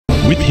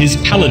with his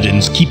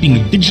paladins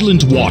keeping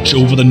vigilant watch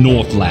over the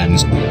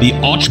northlands, the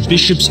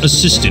Archbishop's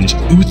assistant,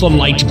 Uther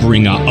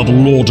Lightbringer of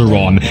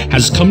Lordaeron,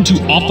 has come to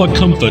offer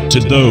comfort to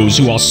those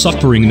who are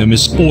suffering the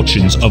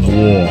misfortunes of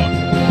war.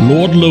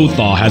 Lord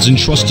Lothar has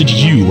entrusted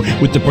you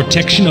with the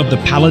protection of the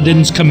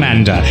Paladins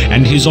Commander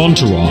and his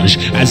entourage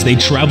as they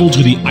travel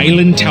to the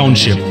island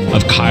township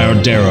of Caer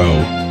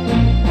Darrow.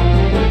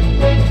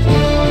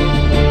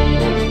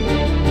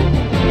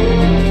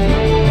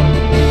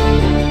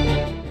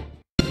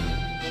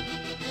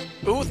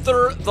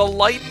 Uther the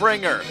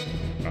Lightbringer.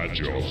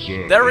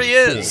 There he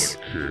is.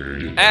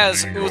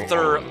 As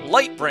Uther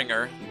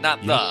Lightbringer,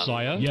 not the. Yes,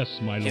 sire. Yes,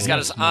 my lord. He's got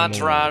his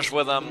entourage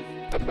with him.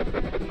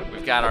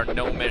 We've got our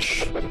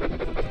gnomish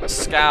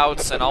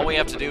scouts, and all we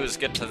have to do is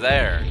get to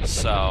there,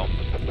 so.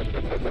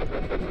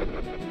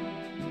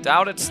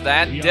 Doubt it's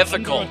that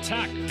difficult.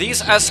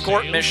 These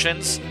escort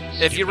missions,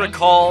 if you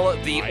recall,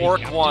 the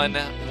orc one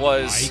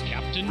was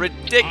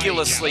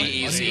ridiculously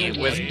easy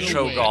with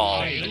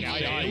Cho'Gall.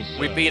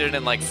 We beat it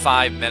in like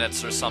 5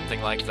 minutes or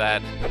something like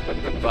that.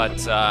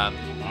 But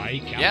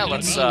yeah,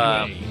 let's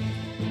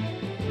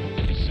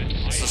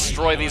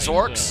destroy these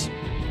orcs.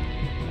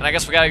 And I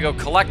guess we gotta go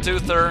collect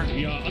Uther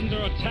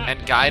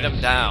and guide him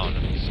down,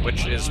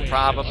 which is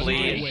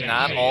probably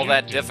not all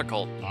that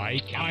difficult.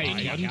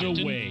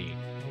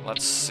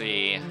 Let's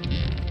see.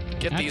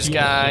 Get these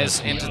guys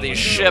into these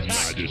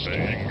ships.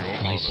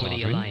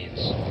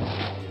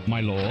 My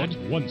lord,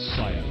 once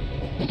sire.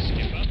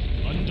 Skipper,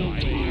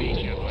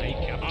 underway.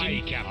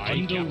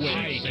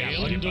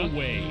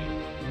 Underway.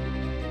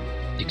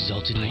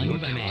 Exalted line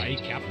of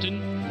command. Captain.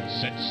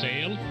 Set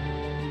sail.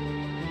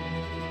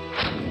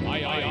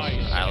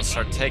 Alright, let's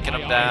start taking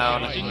them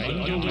down.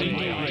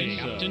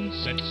 Captain,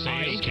 set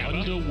sail.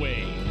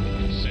 Underway.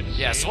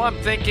 Yeah, so I'm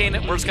thinking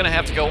we're just gonna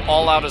have to go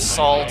all out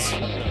assault,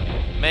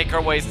 make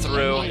our way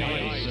through.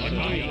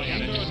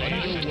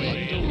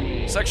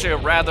 It's actually a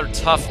rather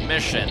tough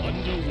mission.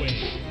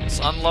 Let's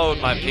unload,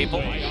 my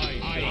people.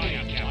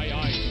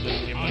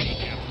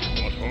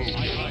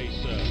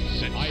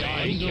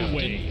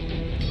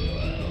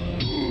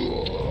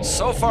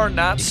 So far,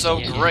 not so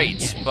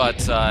great,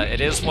 but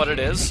it is what it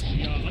is.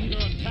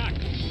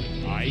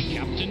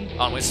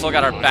 Oh, and we still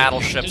got our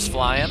battleships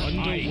flying.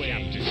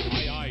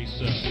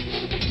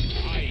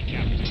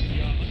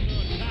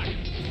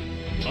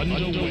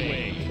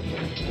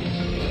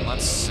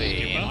 Let's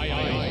see.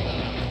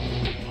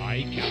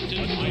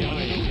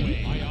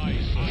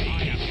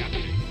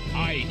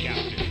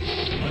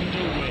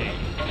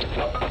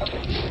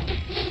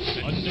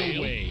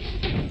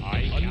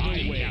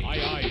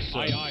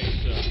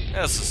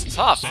 Yeah, this is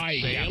tough.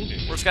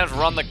 We're just gonna have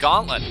to run the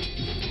gauntlet.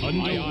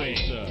 Okay,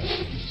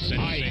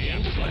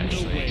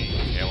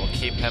 we'll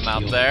keep him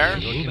out there.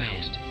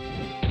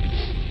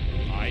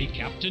 Aye,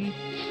 Captain.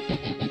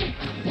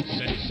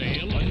 Set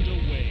sail.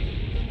 Underway.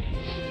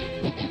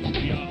 We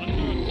are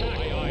under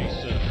attack. Aye,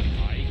 sir.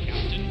 Aye,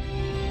 Captain.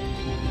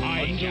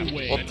 Aye, Captain.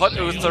 We'll put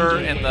Uther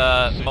in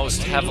the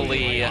most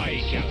heavily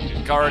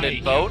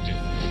guarded boat.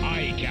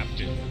 Aye,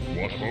 Captain.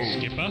 What ho?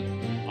 Skipper.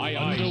 Aye,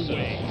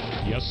 underway.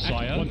 Yes,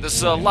 sire. This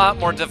is a lot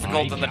more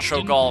difficult than the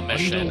Cho'Gall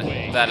mission,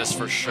 that is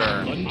for sure.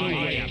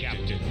 Underway,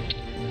 Captain.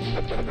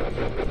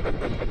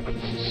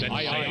 Set sail.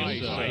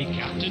 Aye,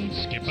 Captain.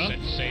 Skipper.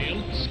 Set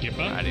sail.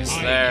 Skipper. Alright, he's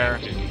there.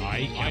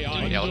 Aye,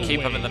 Captain. Yeah, we'll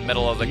keep him in the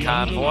middle of the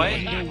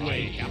convoy.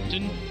 Underway,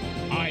 Captain.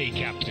 Aye,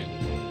 Captain.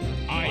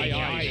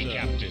 Aye,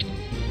 Captain.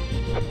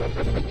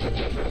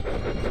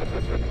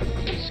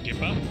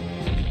 Skipper.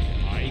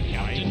 Aye,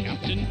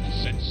 Captain.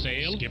 Set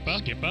sail.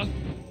 Skipper.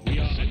 We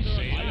are set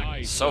sail.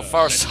 So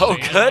far, so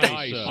good.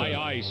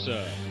 Aye,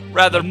 sir.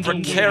 Rather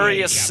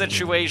precarious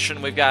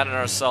situation we've gotten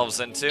ourselves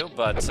into,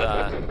 but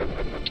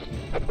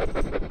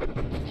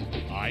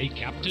Aye,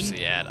 Captain. so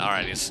yeah, all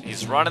right,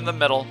 he's running the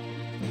middle.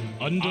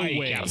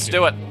 Underway. Let's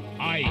do it.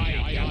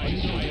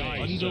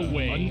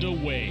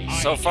 Underway.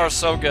 So far,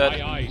 so good.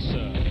 Aye,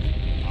 sir.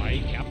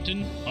 Aye,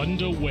 Captain.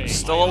 Underway.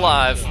 Still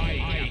alive.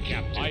 Aye,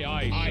 Captain.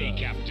 Aye,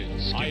 Captain.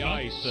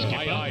 Aye, sir.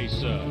 Aye,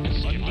 sir.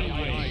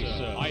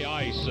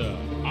 Aye, sir.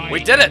 We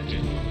did it.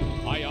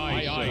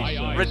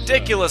 Aye,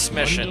 Ridiculous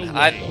mission.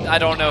 I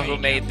don't know who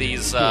made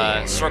these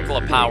Circle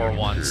of Power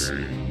ones.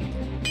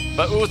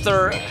 But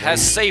Uther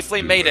has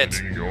safely made it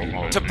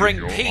to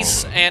bring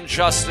peace and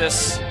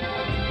justice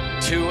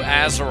to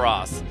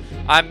Azeroth.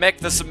 I'm Mick,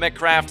 this is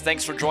Mickcraft.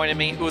 Thanks for joining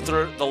me.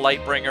 Uther the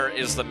Lightbringer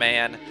is the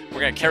man. We're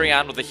going to carry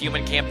on with the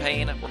human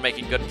campaign. We're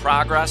making good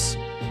progress.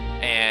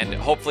 And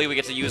hopefully we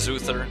get to use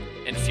Uther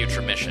in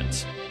future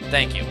missions.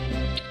 Thank you.